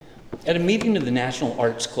At a meeting of the National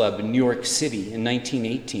Arts Club in New York City in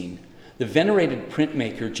 1918, the venerated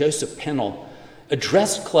printmaker Joseph Pennell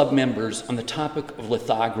addressed club members on the topic of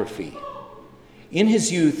lithography. In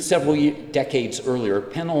his youth, several decades earlier,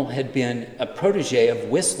 Pennell had been a protege of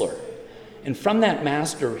Whistler, and from that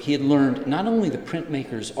master he had learned not only the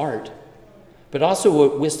printmaker's art, but also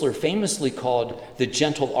what Whistler famously called the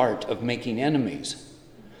gentle art of making enemies.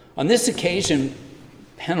 On this occasion,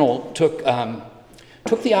 Pennell took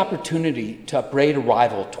the opportunity to upbraid a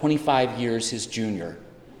rival 25 years his junior,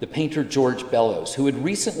 the painter George Bellows, who had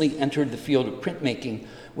recently entered the field of printmaking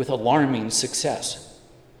with alarming success.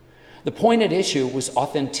 The point at issue was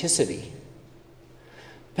authenticity.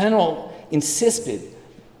 Pennell insisted,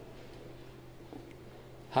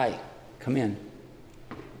 hi, come in.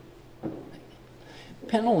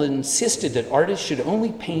 Pennell insisted that artists should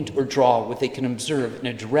only paint or draw what they can observe in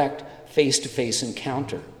a direct face-to-face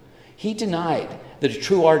encounter. He denied that a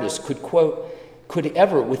true artist could, quote, could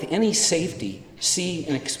ever with any safety see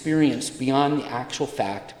and experience beyond the actual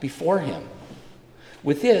fact before him.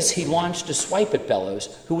 With this, he launched a swipe at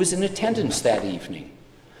Bellows, who was in attendance that evening.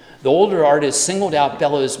 The older artist singled out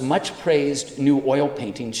Bellows' much-praised new oil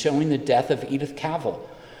painting showing the death of Edith Cavell,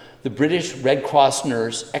 the British Red Cross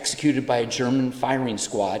nurse executed by a German firing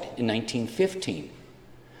squad in 1915.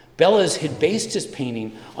 Bellows had based his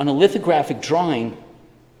painting on a lithographic drawing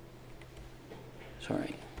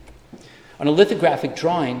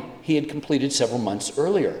he had completed several months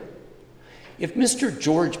earlier. If Mr.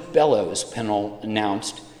 George Bellows, Pennell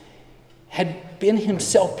announced, had been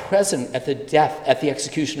himself present at the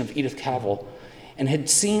execution of Edith Cavell and had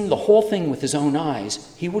seen the whole thing with his own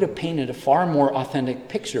eyes, he would have painted a far more authentic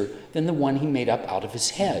picture than the one he made up out of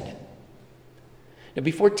his head. Now,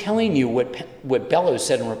 before telling you what Bellows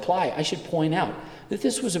said in reply, I should point out that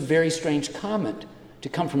this was a very strange comment to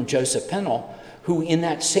come from Joseph Pennell, who in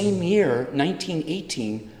that same year,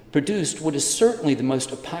 1918, produced what is certainly the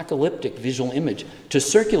most apocalyptic visual image to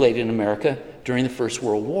circulate in America during the First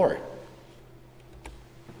World War.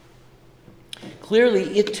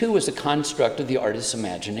 Clearly, it too is a construct of the artist's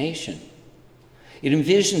imagination. It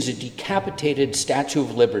envisions a decapitated Statue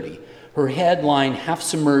of Liberty, her head lying half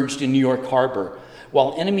submerged in New York Harbor,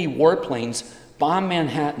 while enemy warplanes bomb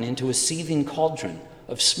Manhattan into a seething cauldron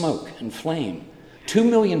of smoke and flame. 2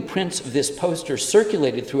 million prints of this poster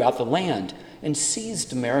circulated throughout the land and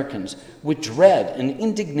seized Americans with dread and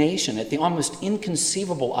indignation at the almost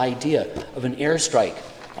inconceivable idea of an airstrike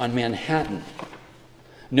on Manhattan.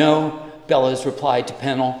 No, Bellows replied to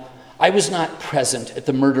Pennell, I was not present at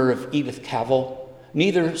the murder of Edith Cavell.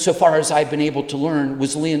 Neither, so far as I've been able to learn,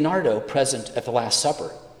 was Leonardo present at the Last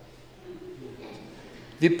Supper.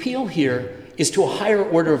 The appeal here is to a higher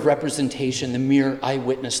order of representation than mere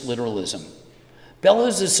eyewitness literalism.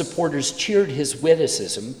 Bellows' supporters cheered his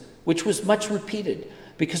witticism, which was much repeated,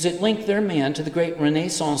 because it linked their man to the great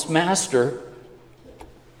Renaissance master,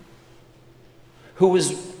 who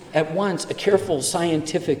was at once a careful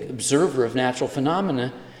scientific observer of natural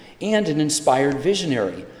phenomena and an inspired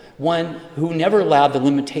visionary, one who never allowed the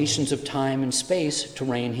limitations of time and space to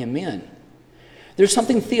rein him in. There's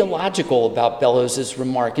something theological about Bellows'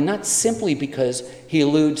 remark, and not simply because he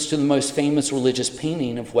alludes to the most famous religious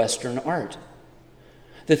painting of Western art.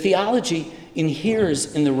 The theology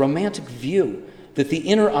inheres in the romantic view that the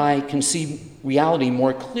inner eye can see reality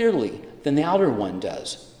more clearly than the outer one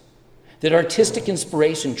does, that artistic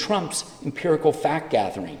inspiration trumps empirical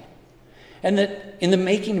fact-gathering, and that in the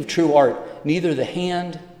making of true art, neither the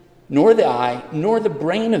hand, nor the eye, nor the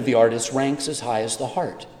brain of the artist ranks as high as the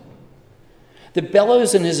heart. That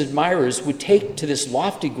Bellows and his admirers would take to this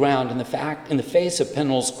lofty ground in the face of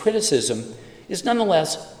Pennell's criticism is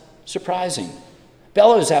nonetheless surprising.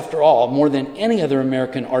 Bellows, after all, more than any other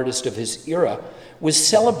American artist of his era, was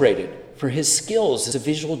celebrated for his skills as a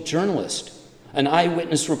visual journalist, an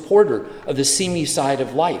eyewitness reporter of the seamy side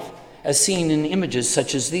of life, as seen in images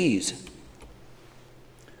such as these.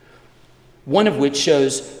 One of which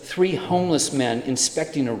shows 3 homeless men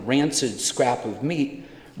inspecting a rancid scrap of meat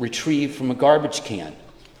retrieved from a garbage can.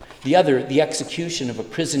 The other, the execution of a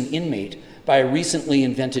prison inmate by a recently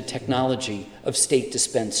invented technology of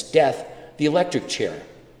state-dispensed death, the electric chair.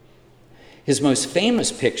 His most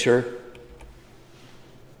famous picture,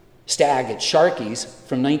 Stag at Sharkey's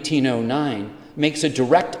from 1909, makes a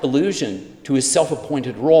direct allusion to his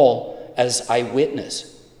self-appointed role as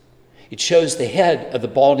eyewitness. It shows the head of the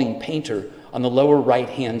balding painter on the lower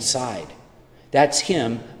right-hand side. That's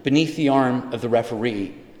him beneath the arm of the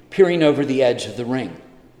referee, peering over the edge of the ring.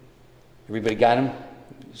 Everybody got him?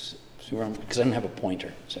 Because I don't have a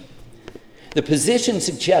pointer. So. The position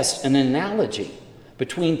suggests an analogy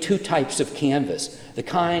between two types of canvas, the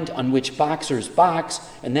kind on which boxers box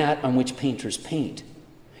and that on which painters paint.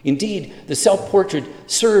 Indeed, the self-portrait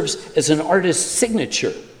serves as an artist's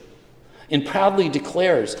signature and proudly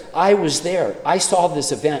declares, "I was there. I saw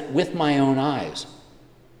this event with my own eyes."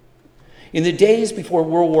 In the days before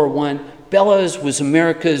World War I, Bellows was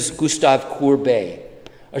America's Gustave Courbet,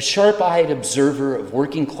 a sharp-eyed observer of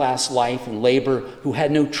working-class life and labor who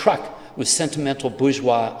had no truck with sentimental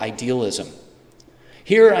bourgeois idealism.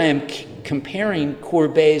 Here I am comparing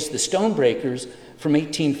Courbet's The Stonebreakers from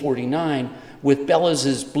 1849 with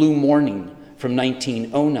Bellows's Blue Morning from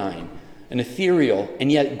 1909, an ethereal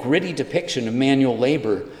and yet gritty depiction of manual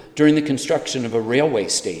labor during the construction of a railway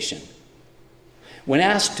station. When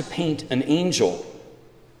asked to paint an angel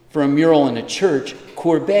for a mural in a church,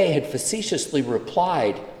 Courbet had facetiously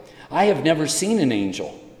replied, "I have never seen an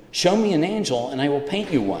angel. Show me an angel and I will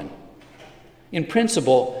paint you one." In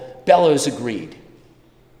principle, Bellows agreed.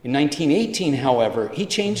 In 1918, however, he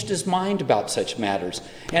changed his mind about such matters,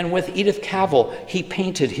 and with Edith Cavell, he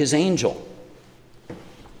painted his angel.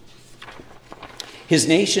 His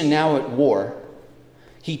nation now at war,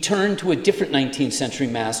 he turned to a different 19th century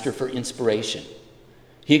master for inspiration.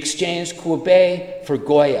 He exchanged Courbet for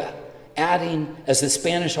Goya, adding, as the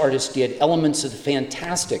Spanish artist did, elements of the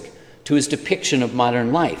fantastic to his depiction of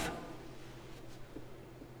modern life.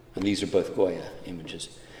 And these are both Goya images.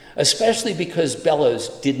 Especially because Bellows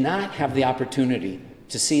did not have the opportunity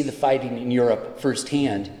to see the fighting in Europe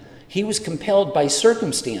firsthand, he was compelled by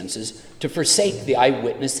circumstances to forsake the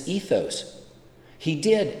eyewitness ethos. He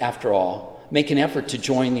did, after all, make an effort to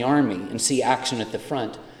join the army and see action at the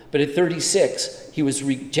front, but at 36, he was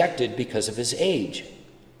rejected because of his age.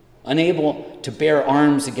 Unable to bear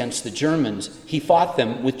arms against the Germans, he fought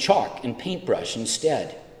them with chalk and paintbrush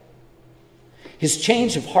instead. His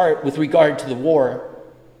change of heart with regard to the war,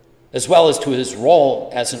 as well as to his role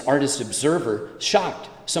as an artist observer, shocked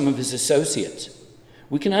some of his associates.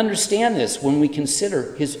 We can understand this when we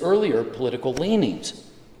consider his earlier political leanings.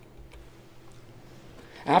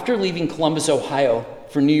 After leaving Columbus, Ohio,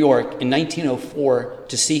 for New York in 1904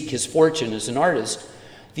 to seek his fortune as an artist,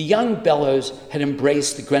 the young Bellows had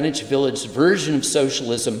embraced the Greenwich Village version of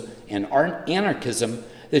socialism and anarchism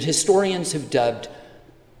that historians have dubbed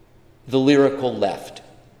the lyrical left,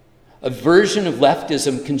 a version of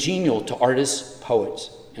leftism congenial to artists, poets,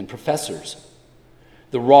 and professors.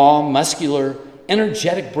 The raw, muscular,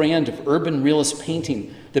 energetic brand of urban realist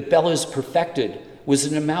painting that Bellows perfected was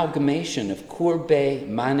an amalgamation of Courbet,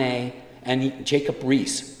 Manet, and Jacob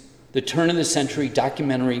Riis, the turn-of-the-century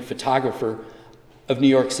documentary photographer of New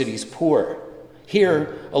York City's poor.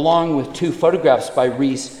 Here, along with two photographs by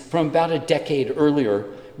Riis from about a decade earlier,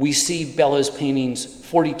 we see Bellows' paintings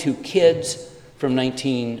 42 Kids from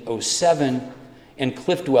 1907 and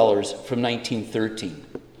Cliff Dwellers from 1913.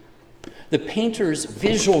 The painter's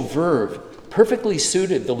visual verve perfectly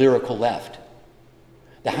suited the lyrical left.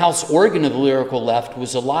 The house organ of the lyrical left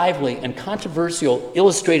was a lively and controversial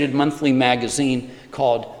illustrated monthly magazine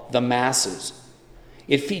called The Masses.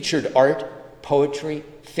 It featured art, poetry,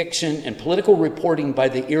 fiction, and political reporting by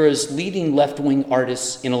the era's leading left-wing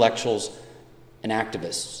artists, intellectuals, and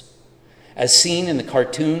activists. As seen in the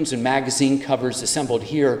cartoons and magazine covers assembled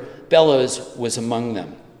here, Bellows was among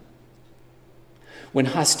them. When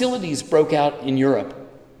hostilities broke out in Europe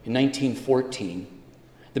in 1914,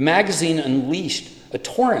 the magazine unleashed a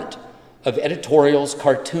torrent of editorials,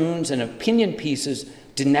 cartoons, and opinion pieces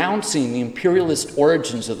denouncing the imperialist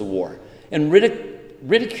origins of the war and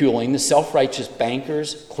ridiculing the self-righteous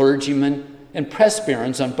bankers, clergymen, and press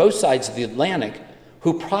barons on both sides of the Atlantic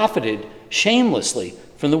who profited shamelessly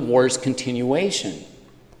from the war's continuation,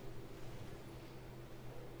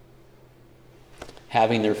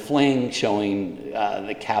 having their fling showing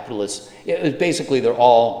the capitalists. It was basically they're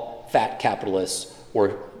all fat capitalists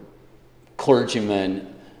or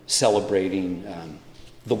clergymen celebrating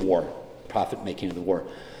the war, profit-making of the war.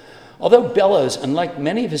 Although Bellows, unlike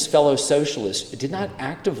many of his fellow socialists, did not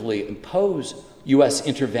actively oppose U.S.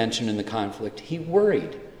 intervention in the conflict, he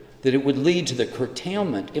worried that it would lead to the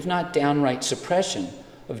curtailment, if not downright suppression,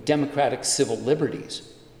 of democratic civil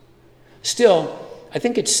liberties. Still, I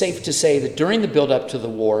think it's safe to say that during the build-up to the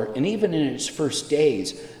war, and even in its first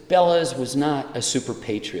days, Bellows was not a super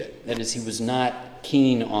patriot. That is, he was not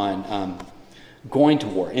keen on going to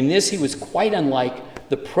war. In this, he was quite unlike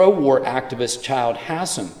the pro-war activist Childe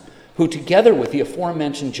Hassam, who, together with the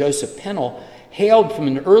aforementioned Joseph Pennell, hailed from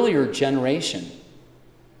an earlier generation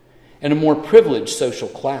and a more privileged social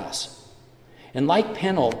class. And like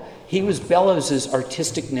Pennell, he was Bellows's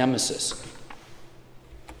artistic nemesis.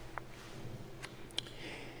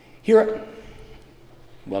 Here,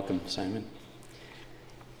 welcome, Simon.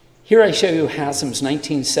 Here I show you Hassam's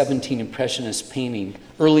 1917 Impressionist painting,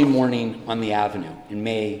 Early Morning on the Avenue, in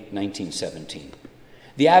May 1917.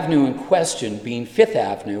 The avenue in question being Fifth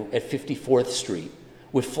Avenue at 54th Street,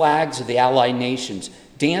 with flags of the Allied nations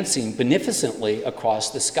dancing beneficently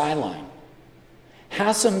across the skyline.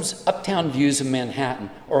 Hassam's uptown views of Manhattan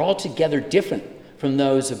are altogether different from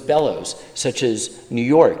those of Bellows, such as New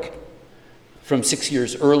York, from 6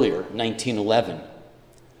 years earlier, 1911.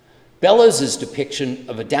 Bellows's depiction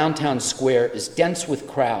of a downtown square is dense with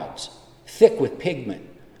crowds, thick with pigment,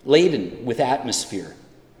 laden with atmosphere.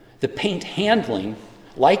 The paint handling,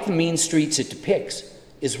 like the mean streets it depicts,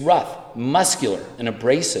 is rough, muscular, and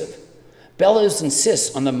abrasive. Bellows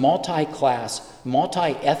insists on the multi-class,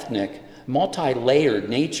 multi-ethnic, multi-layered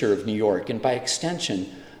nature of New York, and by extension,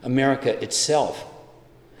 America itself.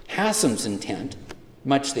 Hassam's intent,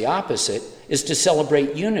 much the opposite, is to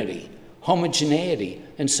celebrate unity, homogeneity,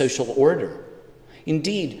 and social order.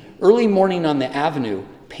 Indeed, Early Morning on the Avenue,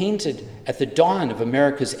 painted at the dawn of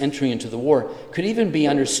America's entry into the war, could even be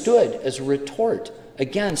understood as a retort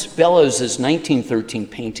against Bellows's 1913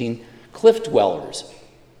 painting, Cliff Dwellers,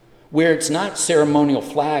 where it's not ceremonial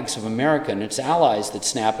flags of America and its allies that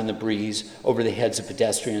snap in the breeze over the heads of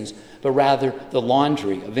pedestrians, but rather the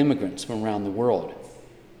laundry of immigrants from around the world.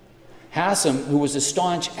 Hassam, who was a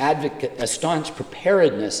staunch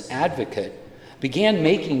preparedness advocate, began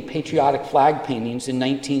making patriotic flag paintings in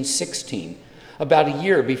 1916, about a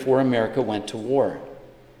year before America went to war.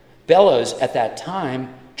 Bellows, at that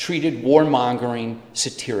time, treated warmongering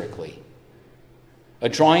satirically. A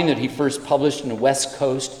drawing that he first published in a West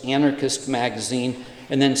Coast anarchist magazine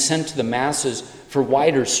and then sent to the masses for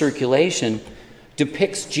wider circulation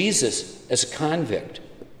depicts Jesus as a convict,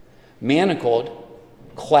 manacled,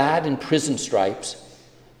 clad in prison stripes,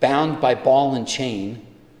 bound by ball and chain.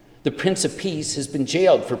 The Prince of Peace has been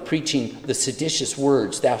jailed for preaching the seditious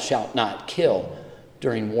words, "Thou shalt not kill,"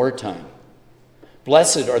 during wartime.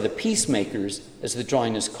 Blessed Are the Peacemakers, as the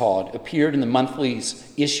drawing is called, appeared in the monthly's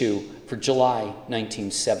issue for July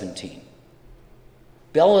 1917.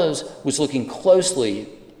 Bellows was looking closely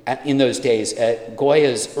in those days at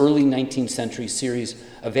Goya's early 19th century series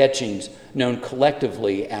of etchings known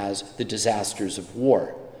collectively as The Disasters of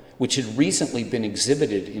War, which had recently been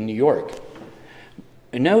exhibited in New York.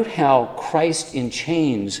 Note how Christ in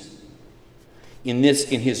chains in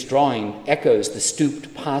his drawing echoes the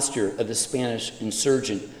stooped posture of the Spanish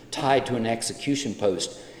insurgent tied to an execution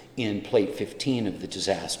post in plate 15 of The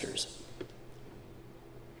Disasters.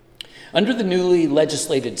 Under the newly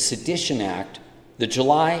legislated Sedition Act, the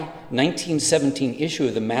July 1917 issue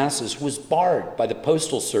of the Masses was barred by the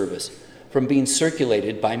Postal Service from being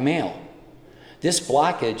circulated by mail. This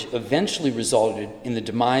blockage eventually resulted in the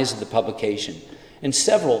demise of the publication, and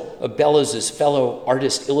several of Bellows's fellow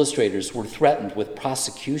artist illustrators were threatened with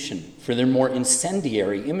prosecution for their more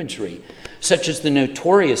incendiary imagery, such as the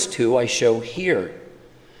notorious two I show here.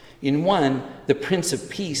 In one, the Prince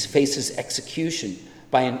of Peace faces execution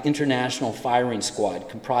by an international firing squad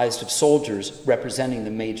comprised of soldiers representing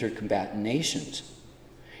the major combatant nations.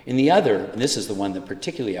 In the other, and this is the one that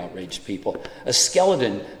particularly outraged people, a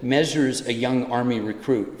skeleton measures a young army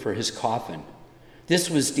recruit for his coffin. This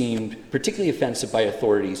was deemed particularly offensive by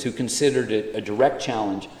authorities who considered it a direct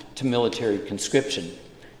challenge to military conscription,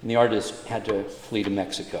 and the artist had to flee to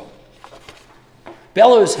Mexico.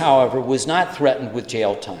 Bellows, however, was not threatened with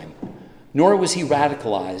jail time, nor was he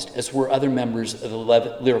radicalized, as were other members of the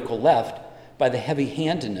lyrical left, by the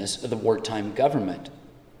heavy-handedness of the wartime government.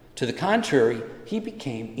 To the contrary, he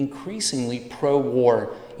became increasingly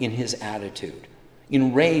pro-war in his attitude,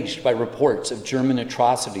 enraged by reports of German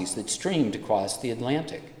atrocities that streamed across the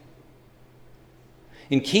Atlantic.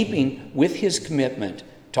 In keeping with his commitment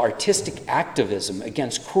to artistic activism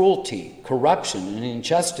against cruelty, corruption, and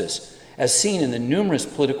injustice, as seen in the numerous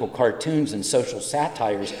political cartoons and social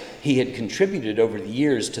satires he had contributed over the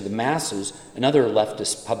years to the Masses and other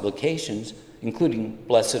leftist publications, including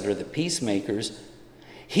Blessed Are the Peacemakers,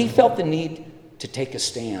 he felt the need to take a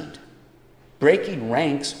stand. Breaking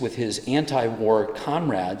ranks with his anti-war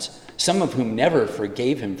comrades, some of whom never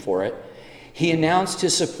forgave him for it, he announced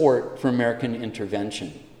his support for American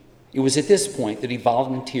intervention. It was at this point that he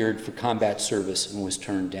volunteered for combat service and was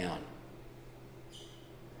turned down.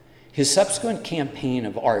 His subsequent campaign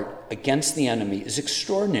of art against the enemy is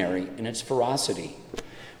extraordinary in its ferocity.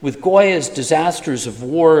 With Goya's Disasters of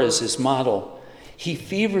War as his model, he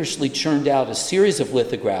feverishly churned out a series of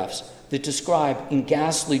lithographs that describe in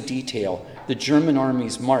ghastly detail the German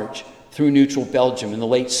army's march through neutral Belgium in the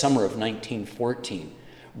late summer of 1914,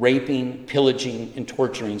 raping, pillaging, and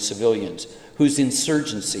torturing civilians whose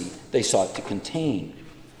insurgency they sought to contain.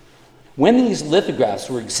 When these lithographs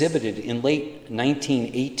were exhibited in late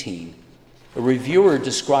 1918, a reviewer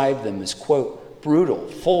described them as, quote, brutal,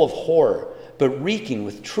 full of horror, but reeking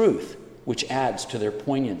with truth, which adds to their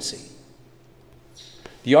poignancy.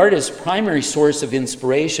 The artist's primary source of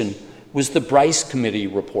inspiration was the Bryce Committee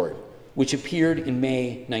report, which appeared in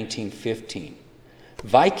May 1915.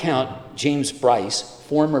 Viscount James Bryce,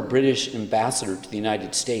 former British ambassador to the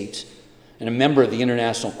United States and a member of the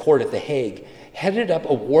International Court at The Hague, headed up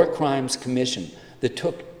a war crimes commission that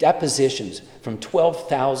took depositions from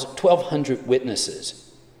 1,200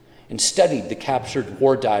 witnesses and studied the captured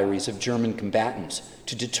war diaries of German combatants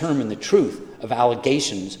to determine the truth of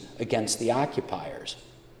allegations against the occupiers.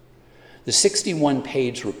 The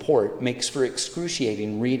 61-page report makes for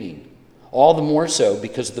excruciating reading, all the more so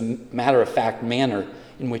because of the matter-of-fact manner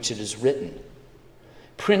in which it is written.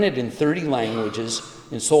 Printed in 30 languages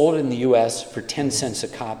and sold in the US for 10 cents a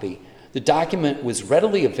copy, the document was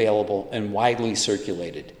readily available and widely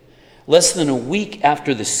circulated. Less than a week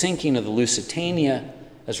after the sinking of the Lusitania,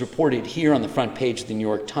 as reported here on the front page of the New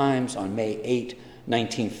York Times on May 8,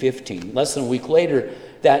 1915, less than a week later,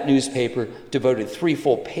 that newspaper devoted 3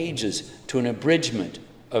 full pages to an abridgment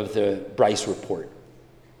of the Bryce report.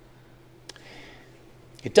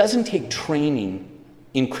 It doesn't take training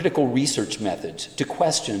in critical research methods to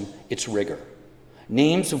question its rigor.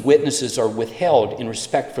 Names of witnesses are withheld in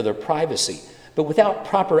respect for their privacy, but without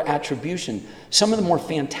proper attribution, some of the more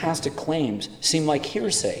fantastic claims seem like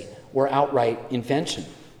hearsay or outright invention.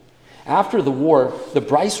 After the war, the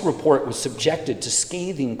Bryce report was subjected to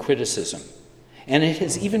scathing criticism, and it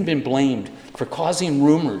has even been blamed for causing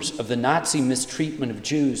rumors of the Nazi mistreatment of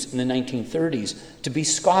Jews in the 1930s to be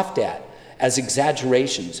scoffed at as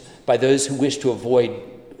exaggerations by those who wished to avoid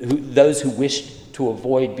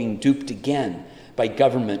being duped again by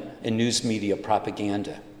government and news media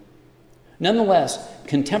propaganda. Nonetheless,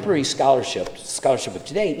 contemporary scholarship of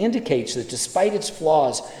today indicates that despite its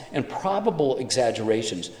flaws and probable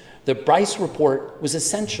exaggerations, the Bryce report was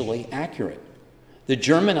essentially accurate. The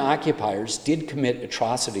German occupiers did commit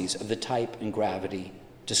atrocities of the type and gravity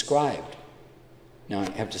described. Now, I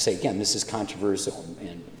have to say again, this is controversial,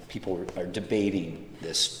 and people are debating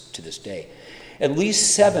this to this day. At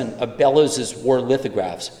least 7 of Bellows' war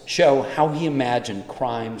lithographs show how he imagined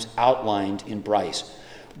crimes outlined in Bryce.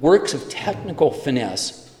 Works of technical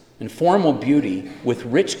finesse and formal beauty with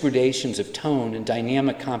rich gradations of tone and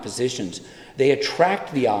dynamic compositions, they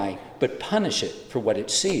attract the eye but punish it for what it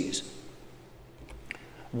sees.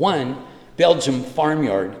 One, Belgium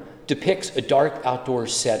Farmyard, depicts a dark outdoor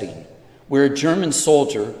setting where a German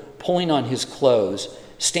soldier, pulling on his clothes,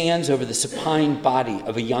 stands over the supine body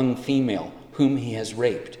of a young female whom he has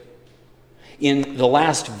raped. In The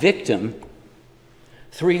Last Victim,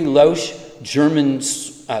 3 loose German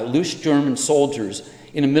soldiers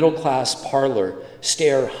in a middle-class parlor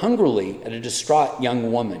stare hungrily at a distraught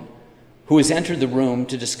young woman who has entered the room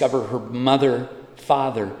to discover her mother,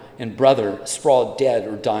 father, and brother sprawled dead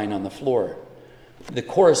or dying on the floor. The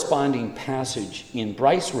corresponding passage in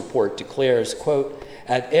Bryce report declares, quote,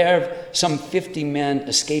 at Eldredge, some 50 men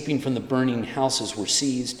escaping from the burning houses were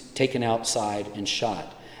seized, taken outside, and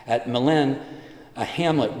shot. At Melun, a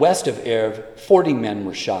hamlet west of Eldredge, 40 men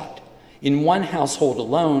were shot. In one household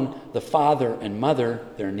alone, the father and mother,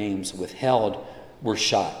 their names withheld, were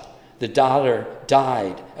shot. The daughter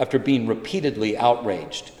died after being repeatedly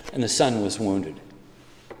outraged, and the son was wounded.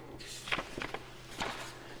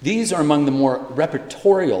 These are among the more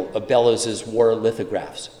repertorial of Bellows' war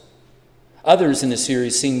lithographs. Others in the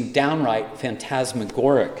series seem downright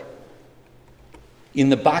phantasmagoric. In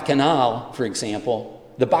the Bacchanal, for example,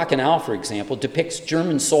 depicts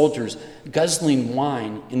German soldiers guzzling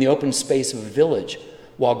wine in the open space of a village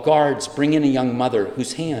while guards bring in a young mother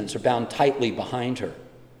whose hands are bound tightly behind her.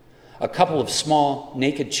 A couple of small,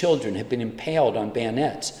 naked children have been impaled on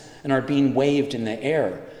bayonets and are being waved in the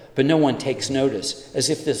air, but no one takes notice, as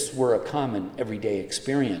if this were a common everyday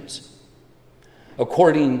experience.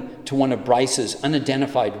 According to one of Bryce's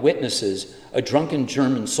unidentified witnesses, a drunken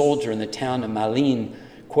German soldier in the town of Malines,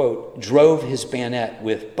 quote, drove his bayonet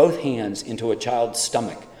with both hands into a child's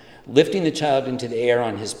stomach, lifting the child into the air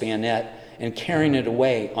on his bayonet and carrying it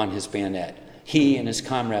away on his bayonet, he and his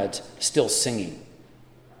comrades still singing.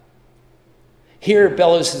 Here,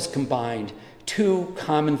 Bellows has combined 2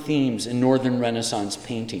 common themes in Northern Renaissance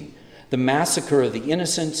painting: the massacre of the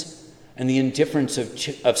innocents and the indifference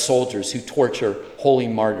of soldiers who torture holy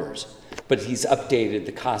martyrs. But he's updated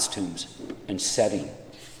the costumes and setting.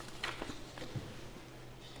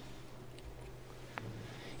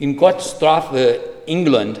 In Gott strafe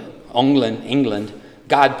England,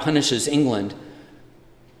 God punishes England,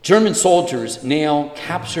 German soldiers nail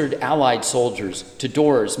captured Allied soldiers to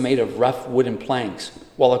doors made of rough wooden planks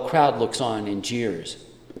while a crowd looks on and jeers.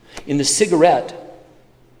 In The Cigarette,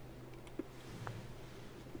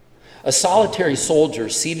 a solitary soldier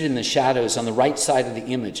seated in the shadows on the right side of the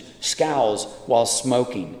image scowls while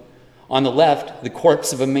smoking. On the left, the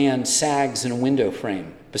corpse of a man sags in a window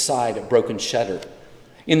frame beside a broken shutter.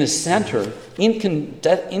 In the center,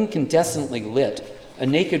 incandescently lit, a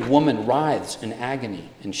naked woman writhes in agony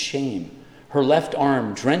and shame. Her left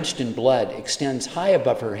arm, drenched in blood, extends high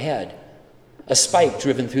above her head, a spike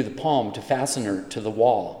driven through the palm to fasten her to the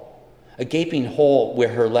wall. A gaping hole where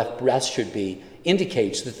her left breast should be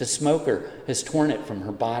indicates that the smoker has torn it from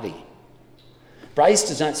her body. Bryce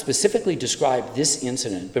does not specifically describe this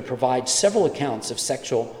incident, but provides several accounts of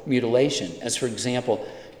sexual mutilation, as for example,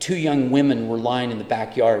 2 young women were lying in the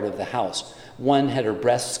backyard of the house. One had her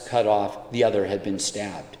breasts cut off, the other had been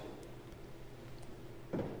stabbed.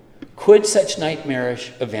 Could such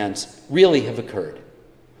nightmarish events really have occurred?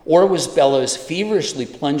 Or was Bellows feverishly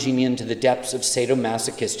plunging into the depths of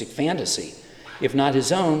sadomasochistic fantasy, if not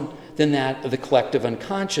his own, then that of the collective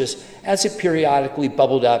unconscious, as it periodically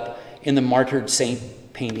bubbled up in the martyred saint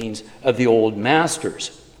paintings of the old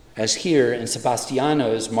masters, as here in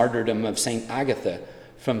Sebastiano's Martyrdom of St. Agatha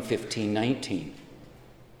from 1519.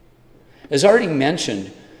 As already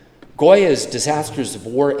mentioned, Goya's Disasters of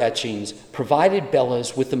War etchings provided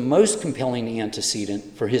Bellows with the most compelling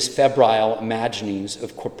antecedent for his febrile imaginings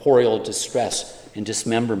of corporeal distress and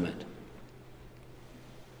dismemberment.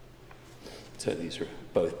 So these are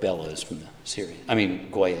both Bellows from the series.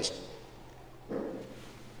 Goya's.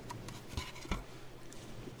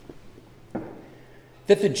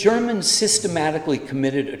 That the Germans systematically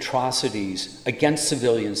committed atrocities against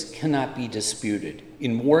civilians cannot be disputed.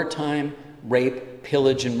 In wartime, rape,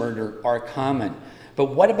 pillage, and murder are common. But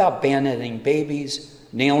what about bayoneting babies,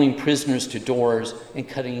 nailing prisoners to doors, and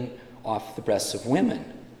cutting off the breasts of women?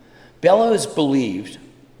 Bellows believed,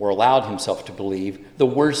 or allowed himself to believe, the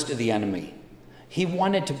worst of the enemy. He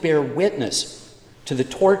wanted to bear witness to the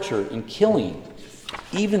torture and killing,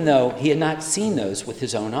 even though he had not seen those with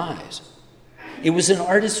his own eyes. It was an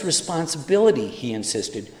artist's responsibility, he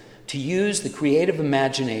insisted, to use the creative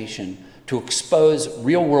imagination to expose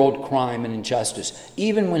real-world crime and injustice,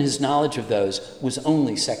 even when his knowledge of those was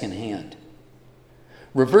only secondhand.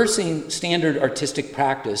 Reversing standard artistic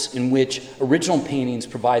practice in which original paintings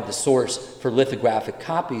provide the source for lithographic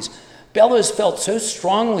copies, Bellows felt so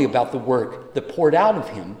strongly about the work that poured out of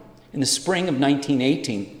him in the spring of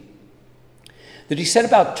 1918 that he set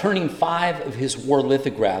about turning 5 of his war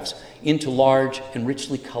lithographs into large and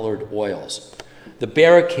richly colored oils. The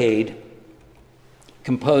Barricade,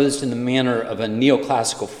 composed in the manner of a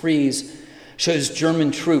neoclassical frieze, shows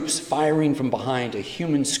German troops firing from behind a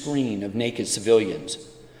human screen of naked civilians,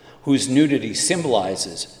 whose nudity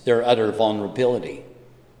symbolizes their utter vulnerability.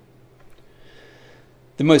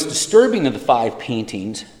 The most disturbing of the 5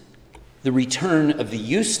 paintings, The Return of the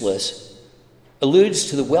Useless, alludes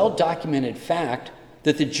to the well-documented fact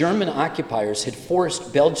that the German occupiers had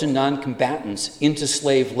forced Belgian non-combatants into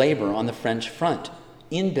slave labor on the French front,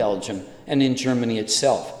 in Belgium and in Germany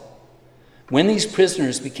itself. When these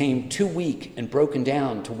prisoners became too weak and broken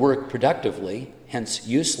down to work productively, hence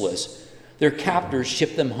useless, their captors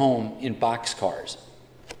shipped them home in boxcars.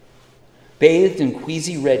 Bathed in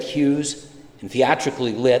queasy red hues and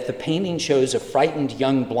theatrically lit, the painting shows a frightened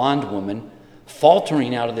young blonde woman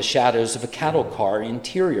faltering out of the shadows of a cattle car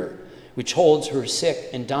interior, which holds her sick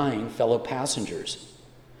and dying fellow passengers.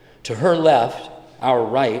 To her left, our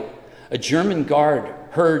right, a German guard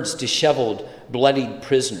herds disheveled, bloodied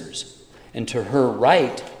prisoners. And to her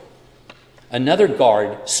right, another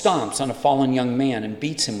guard stomps on a fallen young man and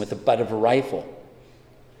beats him with the butt of a rifle.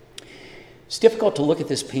 It's difficult to look at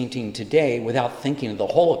this painting today without thinking of the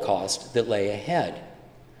Holocaust that lay ahead.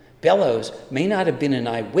 Bellows may not have been an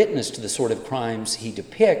eyewitness to the sort of crimes he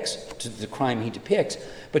depicts,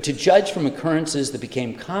 but to judge from occurrences that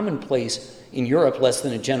became commonplace in Europe less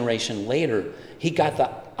than a generation later, he got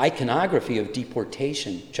the iconography of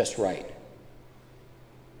deportation just right.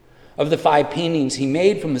 Of the 5 paintings he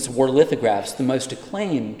made from his war lithographs, the most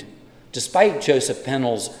acclaimed, despite Joseph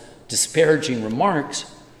Pennell's disparaging remarks,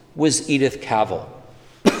 was Edith Cavell.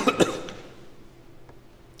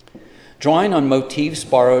 Drawing on motifs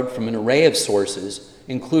borrowed from an array of sources,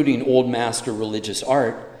 including Old Master religious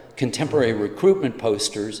art, contemporary recruitment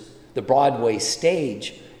posters, the Broadway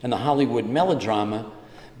stage, and the Hollywood melodrama,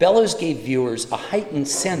 Bellows gave viewers a heightened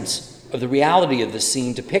sense of the reality of the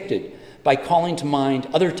scene depicted by calling to mind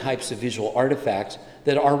other types of visual artifacts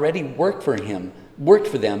that already worked for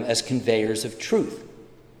them as conveyors of truth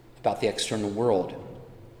about the external world.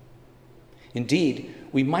 Indeed,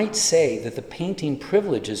 we might say that the painting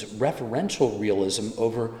privileges referential realism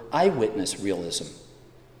over eyewitness realism.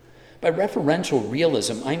 By referential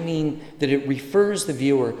realism, I mean that it refers the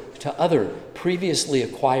viewer to other previously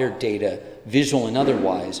acquired data, visual and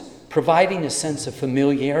otherwise, providing a sense of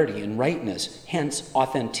familiarity and rightness, hence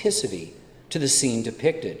authenticity, to the scene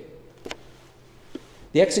depicted.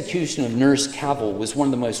 The execution of Nurse Cavell was one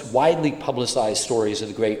of the most widely publicized stories of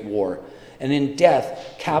the Great War, and in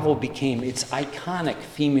death, Cavell became its iconic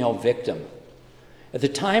female victim. At the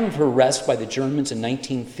time of her arrest by the Germans in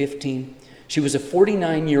 1915, she was a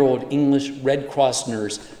 49-year-old English Red Cross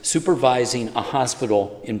nurse supervising a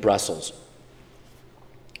hospital in Brussels.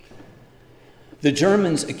 The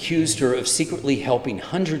Germans accused her of secretly helping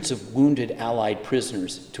hundreds of wounded Allied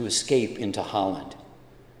prisoners to escape into Holland.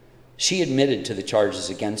 She admitted to the charges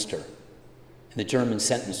against her, and the Germans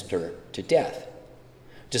sentenced her to death.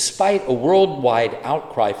 Despite a worldwide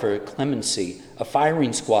outcry for clemency, a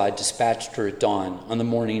firing squad dispatched her at dawn on the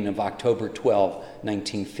morning of October 12,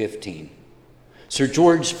 1915. Sir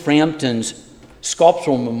George Frampton's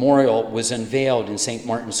sculptural memorial was unveiled in St.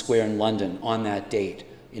 Martin's Square in London on that date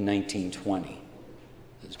in 1920.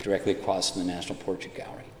 It was directly across from the National Portrait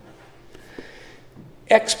Gallery.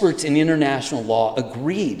 Experts in international law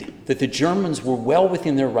agreed that the Germans were well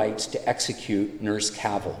within their rights to execute Nurse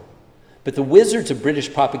Cavell. But the wizards of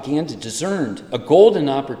British propaganda discerned a golden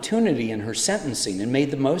opportunity in her sentencing and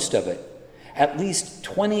made the most of it. At least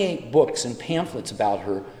 28 books and pamphlets about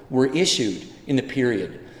her were issued in the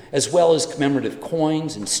period, as well as commemorative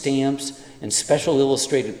coins and stamps and special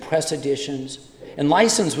illustrated press editions, and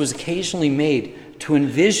license was occasionally made to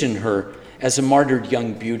envision her as a martyred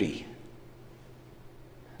young beauty.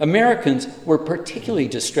 Americans were particularly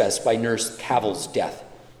distressed by Nurse Cavell's death.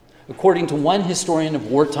 According to one historian of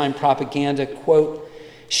wartime propaganda, quote,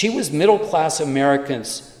 "She was middle-class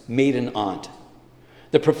Americans' maiden aunt.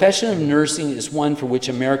 The profession of nursing is one for which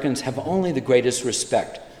Americans have only the greatest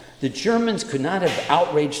respect. The Germans could not have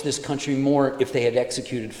outraged this country more if they had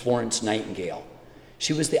executed Florence Nightingale.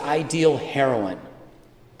 She was the ideal heroine."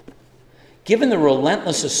 Given the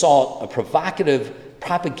relentless assault of provocative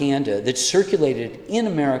propaganda that circulated in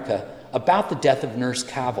America about the death of Nurse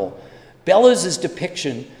Cavell, Bellows'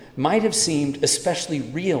 depiction might have seemed especially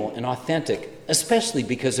real and authentic, especially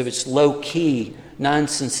because of its low-key,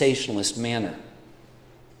 non-sensationalist manner.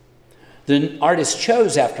 The artist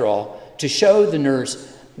chose, after all, to show the nurse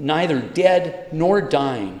neither dead nor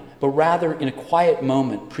dying, but rather in a quiet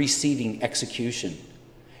moment preceding execution.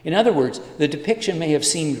 In other words, the depiction may have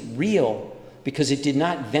seemed real because it did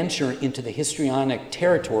not venture into the histrionic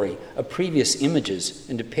territory of previous images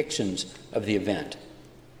and depictions of the event.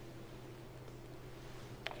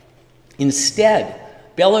 Instead,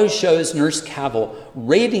 Bellows shows Nurse Cavell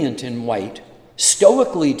radiant in white,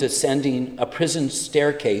 stoically descending a prison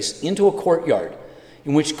staircase into a courtyard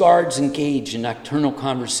in which guards engage in nocturnal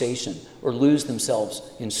conversation or lose themselves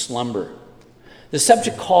in slumber. The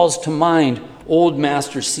subject calls to mind old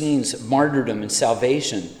master scenes of martyrdom and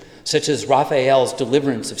salvation, such as Raphael's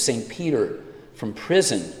deliverance of St. Peter from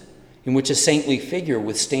prison, in which a saintly figure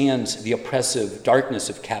withstands the oppressive darkness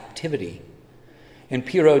of captivity, and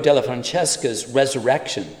Piero della Francesca's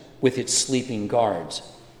resurrection with its sleeping guards.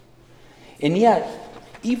 And yet,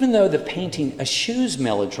 even though the painting eschews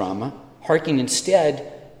melodrama, harking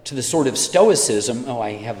instead to the sort of stoicism,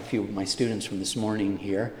 I have a few of my students from this morning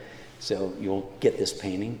here, so you'll get this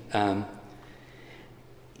painting.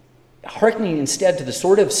 Harkening instead to the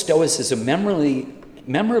sort of stoicism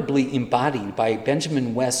memorably embodied by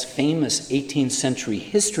Benjamin West's famous 18th century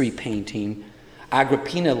history painting,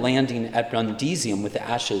 Agrippina landing at Brundisium with the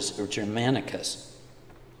ashes of Germanicus.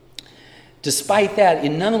 Despite that, it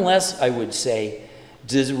nonetheless, I would say,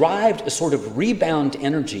 derived a sort of rebound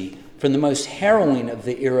energy from the most harrowing of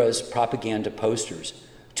the era's propaganda posters.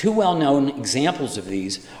 Two well-known examples of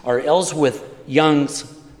these are Ellsworth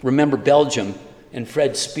Young's Remember Belgium and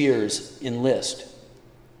Fred Spear's Enlist.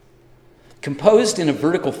 Composed in a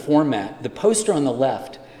vertical format, the poster on the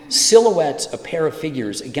left silhouettes a pair of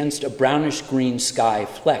figures against a brownish-green sky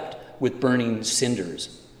flecked with burning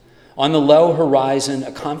cinders. On the low horizon,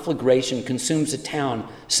 a conflagration consumes a town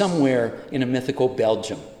somewhere in a mythical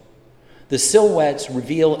Belgium. The silhouettes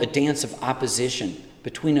reveal a dance of opposition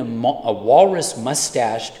between a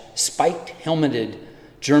walrus-mustached, spiked-helmeted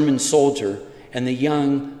German soldier and the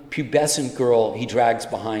young, pubescent girl he drags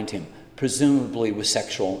behind him, presumably with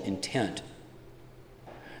sexual intent.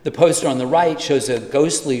 The poster on the right shows a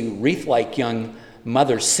ghostly, wreath-like young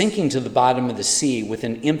mother sinking to the bottom of the sea with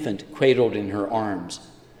an infant cradled in her arms.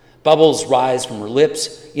 Bubbles rise from her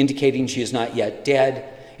lips, indicating she is not yet dead,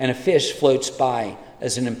 and a fish floats by,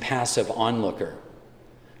 as an impassive onlooker.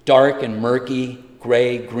 Dark and murky,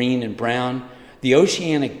 gray, green, and brown, the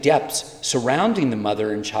oceanic depths surrounding the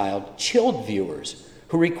mother and child chilled viewers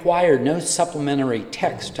who required no supplementary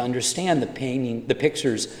text to understand the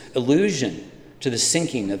picture's allusion to the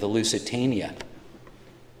sinking of the Lusitania.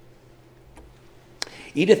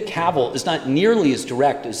 Edith Cavell is not nearly as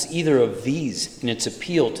direct as either of these in its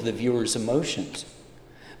appeal to the viewer's emotions.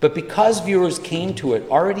 But because viewers came to it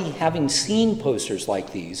already having seen posters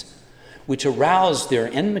like these, which aroused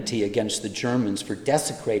their enmity against the Germans for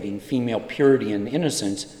desecrating female purity and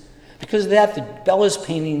innocence, because of that, the Bellows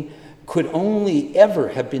painting could only ever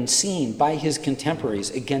have been seen by his contemporaries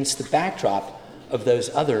against the backdrop of those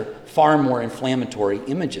other, far more inflammatory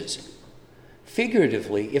images.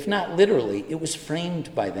 Figuratively, if not literally, it was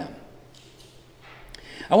framed by them.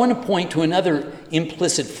 I want to point to another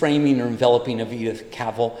implicit framing or enveloping of Edith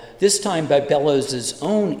Cavell, this time by Bellows'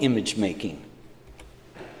 own image making.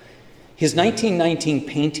 His 1919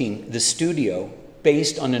 painting, The Studio,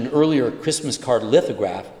 based on an earlier Christmas card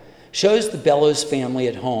lithograph, shows the Bellows family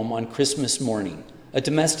at home on Christmas morning, a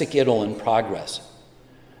domestic idyll in progress.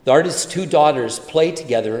 The artist's two daughters play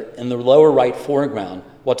together in the lower right foreground,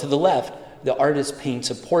 while to the left, the artist paints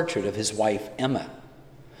a portrait of his wife, Emma.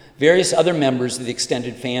 Various other members of the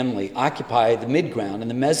extended family occupy the midground and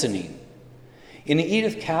the mezzanine. In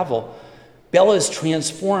Edith Cavell, Bellows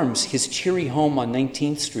transforms his cheery home on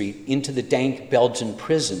 19th Street into the dank Belgian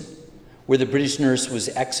prison where the British nurse was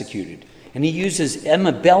executed. And he uses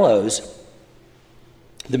Emma Bellows,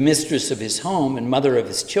 the mistress of his home and mother of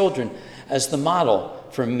his children, as the model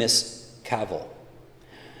for Miss Cavell.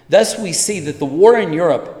 Thus we see that the war in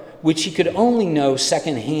Europe, which he could only know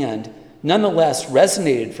secondhand, nonetheless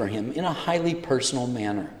resonated for him in a highly personal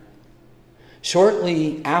manner.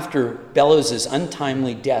 Shortly after Bellows'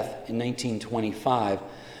 untimely death in 1925,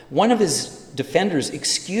 one of his defenders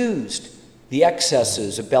excused the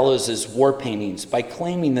excesses of Bellows' war paintings by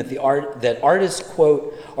claiming that artists,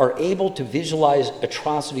 quote, are able to visualize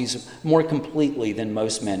atrocities more completely than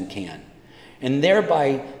most men can. And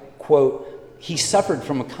thereby, quote, he suffered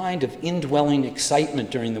from a kind of indwelling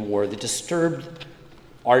excitement during the war that disturbed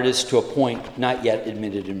artists to a point not yet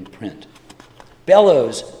admitted in print.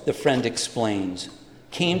 Bellows, the friend explains,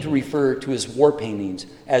 came to refer to his war paintings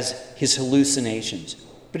as his hallucinations,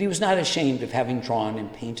 but he was not ashamed of having drawn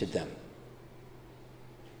and painted them.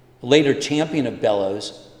 A later champion of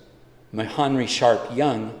Bellows, Henry Sharp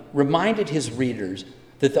Young, reminded his readers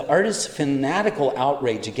that the artist's fanatical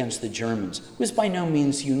outrage against the Germans was by no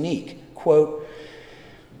means unique. Quote,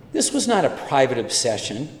 this was not a private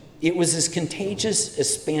obsession. It was as contagious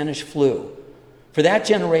as Spanish flu. For that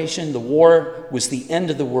generation, the war was the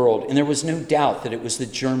end of the world, and there was no doubt that it was the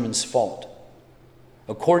Germans' fault.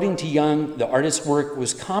 According to Young, the artist's work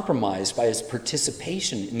was compromised by his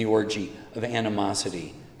participation in the orgy of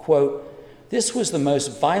animosity. Quote, this was the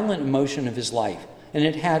most violent emotion of his life, and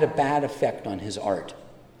it had a bad effect on his art.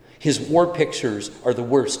 His war pictures are the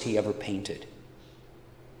worst he ever painted.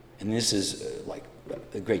 And this is like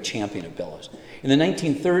a great champion of Bellows. In the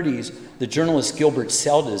 1930s, the journalist Gilbert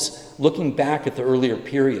Seldes, looking back at the earlier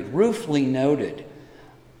period, ruefully noted,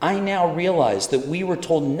 I now realize that we were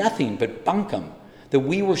told nothing but bunkum, that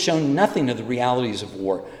we were shown nothing of the realities of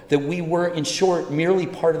war, that we were, in short, merely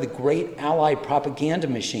part of the great Allied propaganda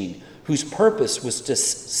machine whose purpose was to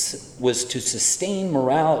sustain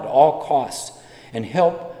morale at all costs and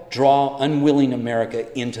help draw unwilling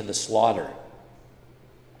America into the slaughter.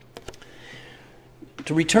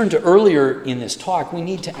 To return to earlier in this talk, we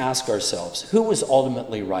need to ask ourselves, who was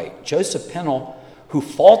ultimately right? Joseph Pennell, who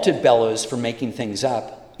faulted Bellows for making things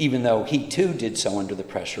up, even though he too did so under the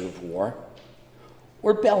pressure of war?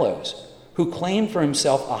 Or Bellows, who claimed for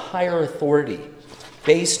himself a higher authority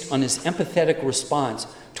based on his empathetic response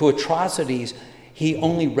to atrocities he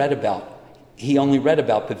only read about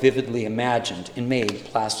but vividly imagined and made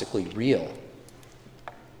plastically real?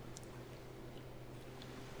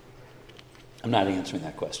 I'm not answering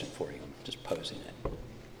that question for you, I'm just posing it.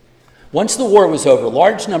 Once the war was over,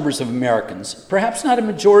 large numbers of Americans, perhaps not a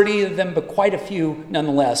majority of them, but quite a few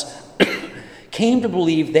nonetheless, came to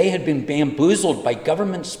believe they had been bamboozled by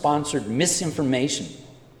government-sponsored misinformation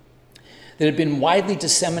that had been widely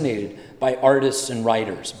disseminated by artists and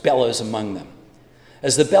writers, Bellows among them.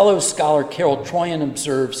 As the Bellows scholar Carol Troyan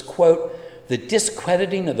observes, quote, the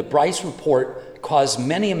discrediting of the Bryce Report caused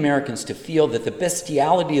many Americans to feel that the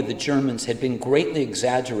bestiality of the Germans had been greatly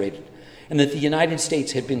exaggerated and that the United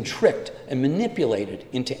States had been tricked and manipulated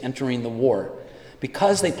into entering the war.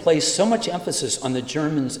 Because they placed so much emphasis on the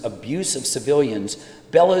Germans' abuse of civilians,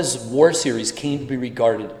 Bellows' war series came to be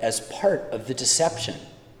regarded as part of the deception.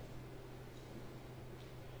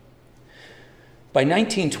 By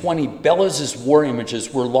 1920, Bellows's war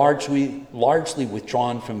images were largely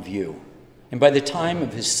withdrawn from view. And by the time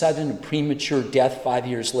of his sudden and premature death 5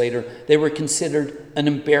 years later, they were considered an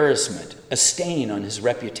embarrassment, a stain on his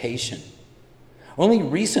reputation. Only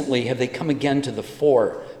recently have they come again to the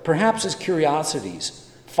fore, perhaps as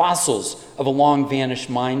curiosities, fossils of a long-vanished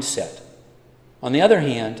mindset. On the other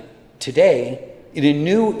hand, today, in a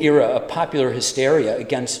new era of popular hysteria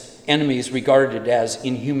against enemies regarded as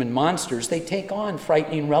inhuman monsters, they take on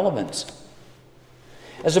frightening relevance.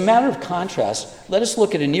 As a matter of contrast, let us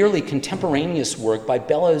look at a nearly contemporaneous work by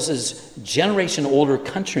Bellows's generation-older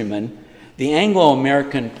countryman, the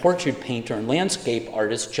Anglo-American portrait painter and landscape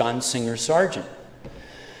artist John Singer Sargent.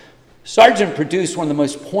 Sargent produced one of the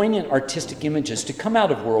most poignant artistic images to come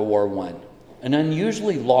out of World War I, an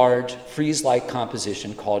unusually large, frieze-like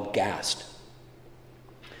composition called Gast.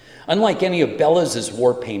 Unlike any of Bellows's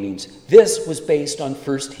war paintings, this was based on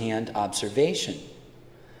first-hand observation.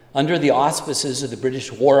 Under the auspices of the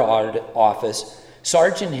British War Office,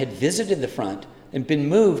 Sargent had visited the front and been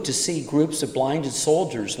moved to see groups of blinded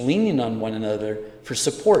soldiers leaning on one another for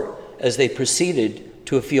support as they proceeded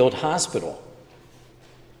to a field hospital.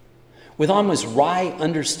 With almost wry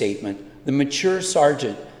understatement, the mature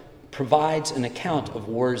Sargent provides an account of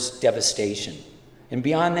war's devastation. And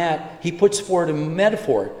beyond that, he puts forward a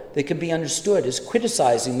metaphor that can be understood as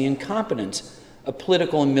criticizing the incompetence of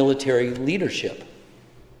political and military leadership.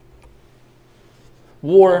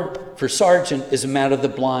 War, for Sargent, is a matter of the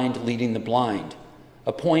blind leading the blind,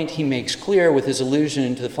 a point he makes clear with his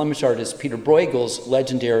allusion to the Flemish artist Peter Bruegel's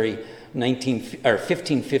legendary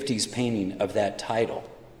 1550s painting of that title.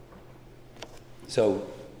 So,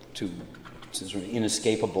 it's a sort of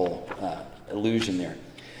inescapable allusion there.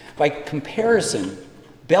 By comparison,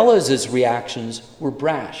 Bellows's reactions were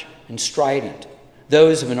brash and strident,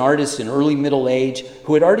 those of an artist in early middle age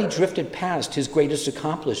who had already drifted past his greatest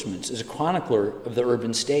accomplishments as a chronicler of the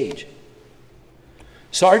urban stage.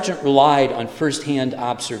 Sargent relied on first-hand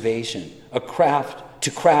observation, to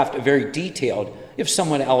craft a very detailed, if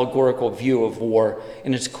somewhat allegorical view of war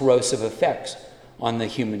and its corrosive effects on the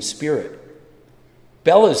human spirit.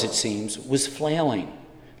 Bellows, it seems, was flailing,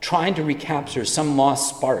 trying to recapture some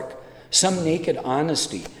lost spark, some naked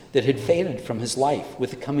honesty that had faded from his life with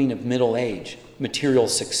the coming of middle age, material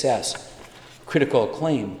success, critical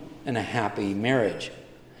acclaim, and a happy marriage.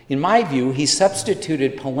 In my view, he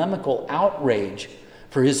substituted polemical outrage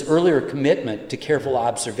for his earlier commitment to careful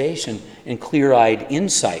observation and clear-eyed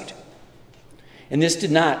insight. And this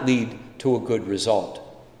did not lead to a good result.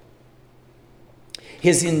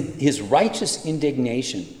 His righteous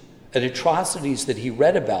indignation at atrocities that he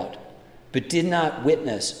read about but did not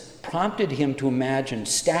witness prompted him to imagine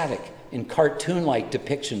static and cartoon-like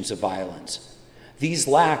depictions of violence. These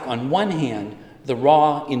lack, on one hand, the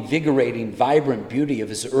raw, invigorating, vibrant beauty of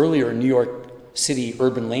his earlier New York City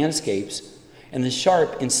urban landscapes and the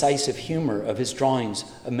sharp, incisive humor of his drawings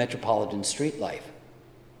of metropolitan street life.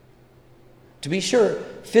 To be sure,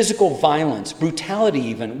 physical violence, brutality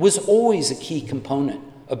even, was always a key component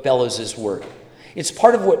of Bellows's work. It's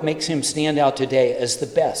part of what makes him stand out today as the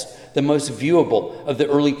best, the most viewable of the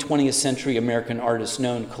early 20th century American artists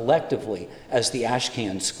known collectively as the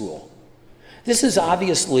Ashcan school. This is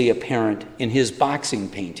obviously apparent in his boxing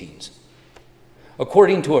paintings.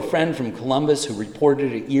 According to a friend from Columbus who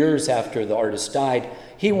reported it years after the artist died,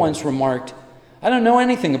 he once remarked, "I don't know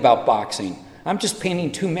anything about boxing. I'm just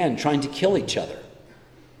painting two men trying to kill each other."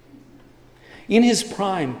 In his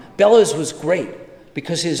prime, Bellows was great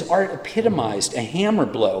because his art epitomized a hammer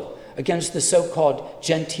blow against the so-called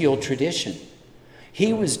genteel tradition.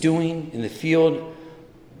 He was doing in the field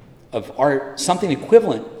of art something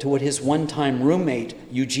equivalent to what his one-time roommate,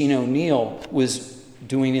 Eugene O'Neill, was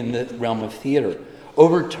doing in the realm of theater,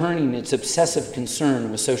 overturning its obsessive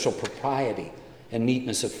concern with social propriety and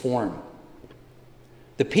neatness of form.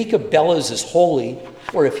 The peak of Bellows's holy,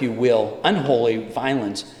 or if you will, unholy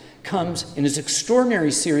violence comes in his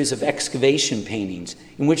extraordinary series of excavation paintings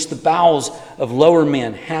in which the bowels of lower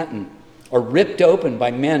Manhattan are ripped open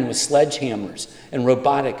by men with sledgehammers and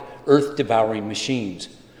robotic earth-devouring machines.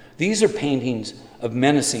 These are paintings of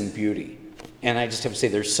menacing beauty. And I just have to say,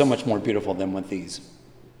 they're so much more beautiful than what these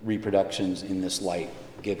reproductions in this light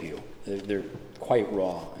give you. They're quite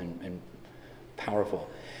raw and powerful.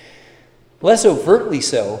 Less overtly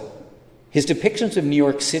so, his depictions of New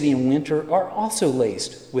York City in winter are also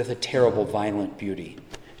laced with a terrible, violent beauty.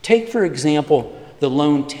 Take, for example, The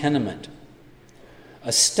Lone Tenement,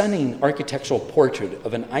 a stunning architectural portrait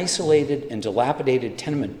of an isolated and dilapidated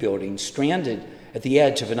tenement building stranded at the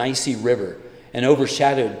edge of an icy river and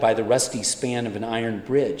overshadowed by the rusty span of an iron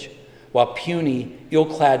bridge, while puny,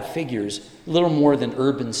 ill-clad figures, little more than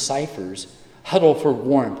urban ciphers, huddle for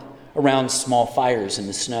warmth around small fires in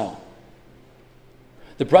the snow.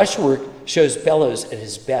 The brushwork shows Bellows at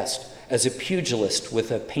his best as a pugilist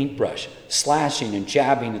with a paintbrush, slashing and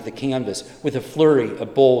jabbing at the canvas with a flurry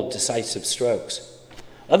of bold, decisive strokes.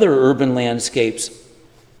 Other urban landscapes,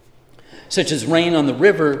 such as Rain on the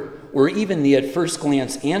River, or even the at first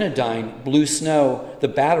glance anodyne Blue Snow, The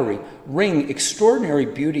Battery, wring extraordinary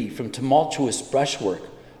beauty from tumultuous brushwork,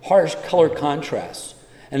 harsh color contrasts,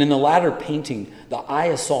 and in the latter painting, the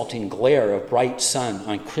eye-assaulting glare of bright sun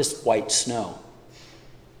on crisp white snow.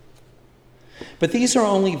 But these are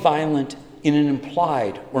only violent in an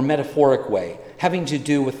implied or metaphoric way, having to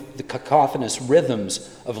do with the cacophonous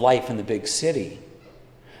rhythms of life in the big city.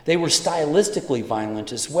 They were stylistically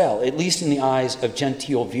violent as well, at least in the eyes of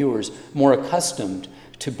genteel viewers more accustomed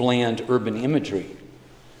to bland urban imagery.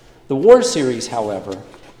 The War series, however,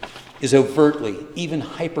 is overtly, even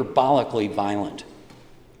hyperbolically violent.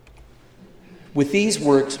 With these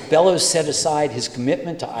works, Bellows set aside his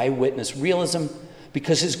commitment to eyewitness realism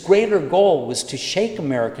because his greater goal was to shake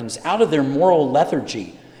Americans out of their moral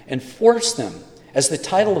lethargy and force them, as the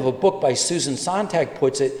title of a book by Susan Sontag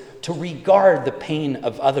puts it, to regard the pain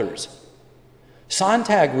of others.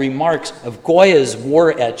 Sontag remarks of Goya's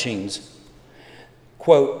war etchings,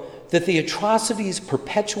 quote, that the atrocities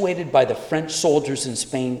perpetuated by the French soldiers in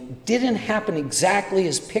Spain didn't happen exactly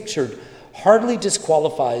as pictured hardly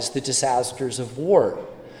disqualifies the disasters of war.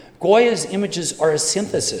 Goya's images are a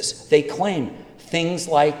synthesis. They claim things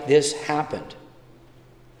like this happened.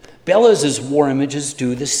 Bellows's war images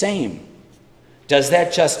do the same. Does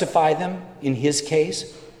that justify them in his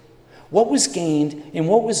case? What was gained and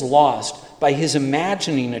what was lost by his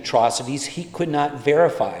imagining atrocities he could not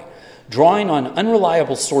verify, drawing on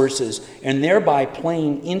unreliable sources and thereby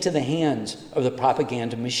playing into the hands of the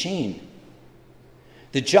propaganda machine?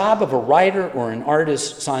 The job of a writer or an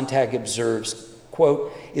artist, Sontag observes,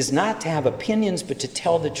 quote, is not to have opinions but to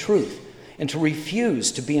tell the truth and to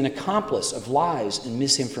refuse to be an accomplice of lies and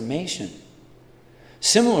misinformation.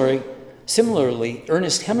 Similarly,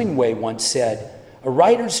 Ernest Hemingway once said, a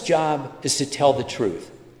writer's job is to tell the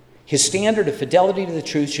truth. His standard of fidelity to the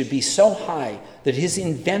truth should be so high that his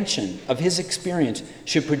invention of his experience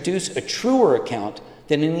should produce a truer account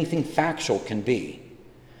than anything factual can be.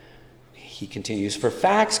 He continues, for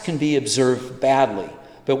facts can be observed badly,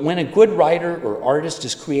 but when a good writer or artist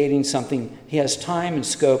is creating something, he has time and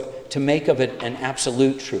scope to make of it an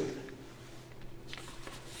absolute truth.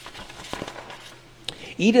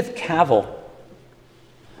 Edith Cavell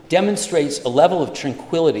demonstrates a level of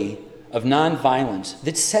tranquility, of nonviolence,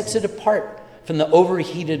 that sets it apart from the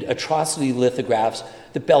overheated atrocity lithographs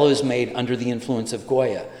that Bellows made under the influence of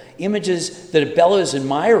Goya. Images that a Bellows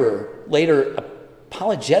admirer later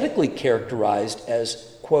apologetically characterized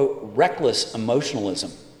as, quote, reckless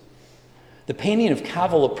emotionalism. The painting of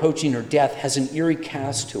Cavell approaching her death has an eerie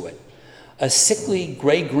cast to it, a sickly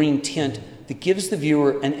gray-green tint that gives the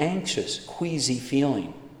viewer an anxious, queasy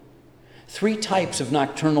feeling. 3 types of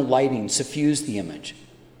nocturnal lighting suffuse the image.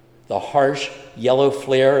 The harsh yellow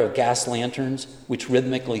flare of gas lanterns, which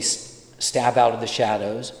rhythmically stab out of the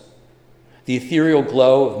shadows. The ethereal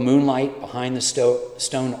glow of moonlight behind the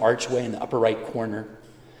stone archway in the upper right corner.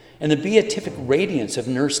 And the beatific radiance of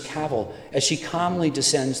Nurse Cavell as she calmly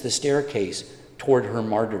descends the staircase toward her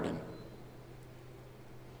martyrdom.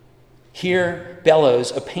 Here,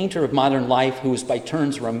 Bellows, a painter of modern life who was by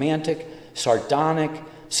turns romantic, sardonic,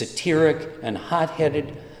 satiric, and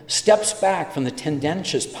hot-headed, steps back from the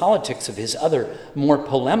tendentious politics of his other, more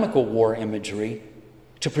polemical war imagery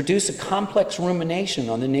to produce a complex rumination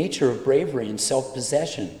on the nature of bravery and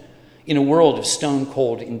self-possession in a world of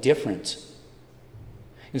stone-cold indifference.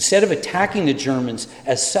 Instead of attacking the Germans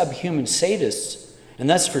as subhuman sadists and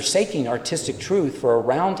thus forsaking artistic truth for a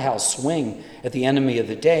roundhouse swing at the enemy of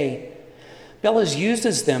the day, Bellows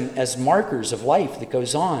uses them as markers of life that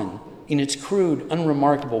goes on in its crude,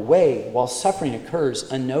 unremarkable way while suffering occurs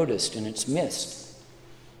unnoticed in its midst.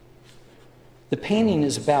 The painting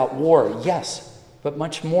is about war, yes, but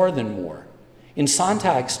much more than war. In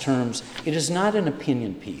Sontag's terms, it is not an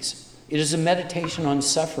opinion piece. It is a meditation on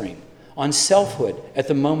suffering, on selfhood at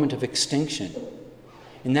the moment of extinction.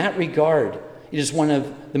 In that regard, it is one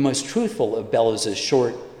of the most truthful works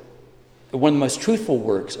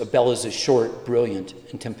of Bellows's short, brilliant,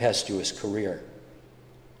 and tempestuous career.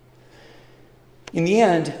 In the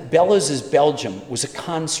end, Bellows's Belgium was a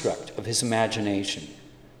construct of his imagination.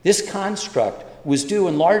 This construct was due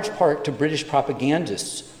in large part to British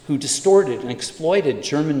propagandists who distorted and exploited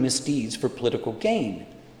German misdeeds for political gain.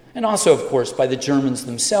 and also, of course, by the Germans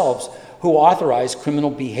themselves, who authorized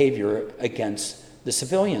criminal behavior against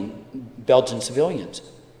the Belgian civilians.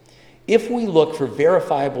 If we look for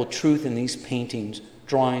verifiable truth in these paintings,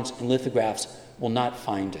 drawings, and lithographs, we'll not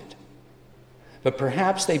find it. But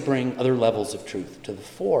perhaps they bring other levels of truth to the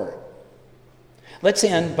fore. Let's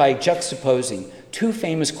end by juxtaposing two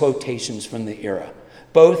famous quotations from the era,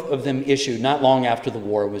 both of them issued not long after the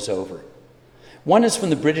war was over. One is from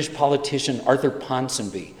the British politician Arthur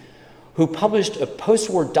Ponsonby, who published a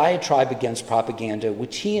post-war diatribe against propaganda,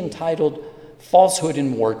 which he entitled Falsehood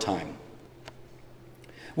in Wartime.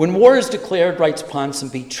 When war is declared, writes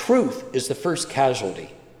Ponsonby, truth is the first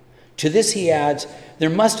casualty. To this he adds, there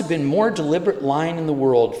must have been more deliberate lying in the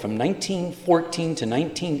world from 1914 to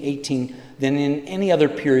 1918 than in any other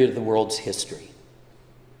period of the world's history.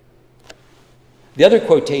 The other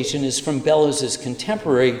quotation is from Bellows'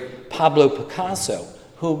 contemporary Pablo Picasso,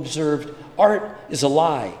 who observed, art is a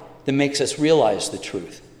lie that makes us realize the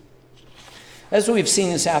truth. As we've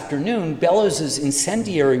seen this afternoon, Bellows'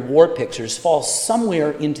 incendiary war pictures fall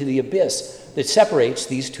somewhere into the abyss that separates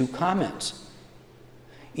these two comments.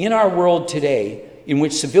 In our world today, in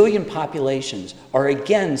which civilian populations are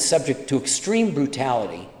again subject to extreme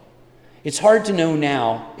brutality, it's as hard to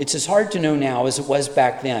know now as it was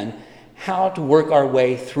back then how to work our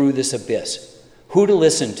way through this abyss, who to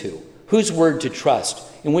listen to, whose word to trust,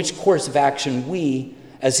 and which course of action we,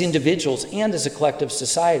 as individuals and as a collective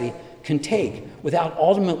society, can take without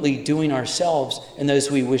ultimately doing ourselves and those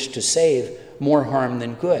we wish to save more harm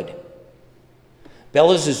than good.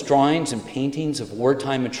 Bellows' drawings and paintings of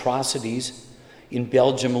wartime atrocities in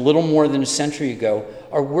Belgium a little more than a century ago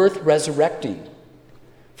are worth resurrecting,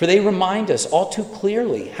 for they remind us all too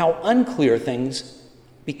clearly how unclear things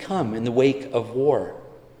become in the wake of war.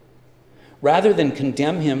 Rather than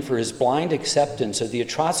condemn him for his blind acceptance of the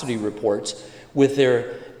atrocity reports with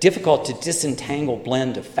their difficult to disentangle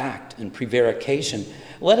blend of fact and prevarication,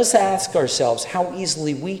 let us ask ourselves how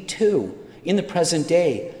easily we too, in the present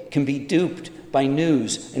day, can be duped by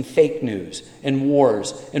news and fake news and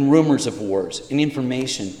wars and rumors of wars and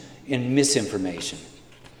information and misinformation.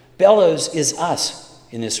 Bellows is us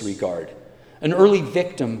in this regard, an early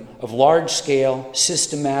victim of large-scale,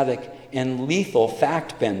 systematic, and lethal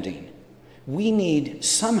fact-bending. We need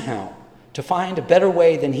somehow to find a better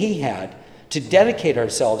way than he had to dedicate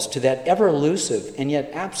ourselves to that ever-elusive and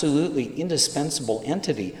yet absolutely indispensable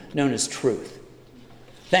entity known as truth.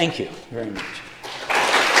 Thank you very much.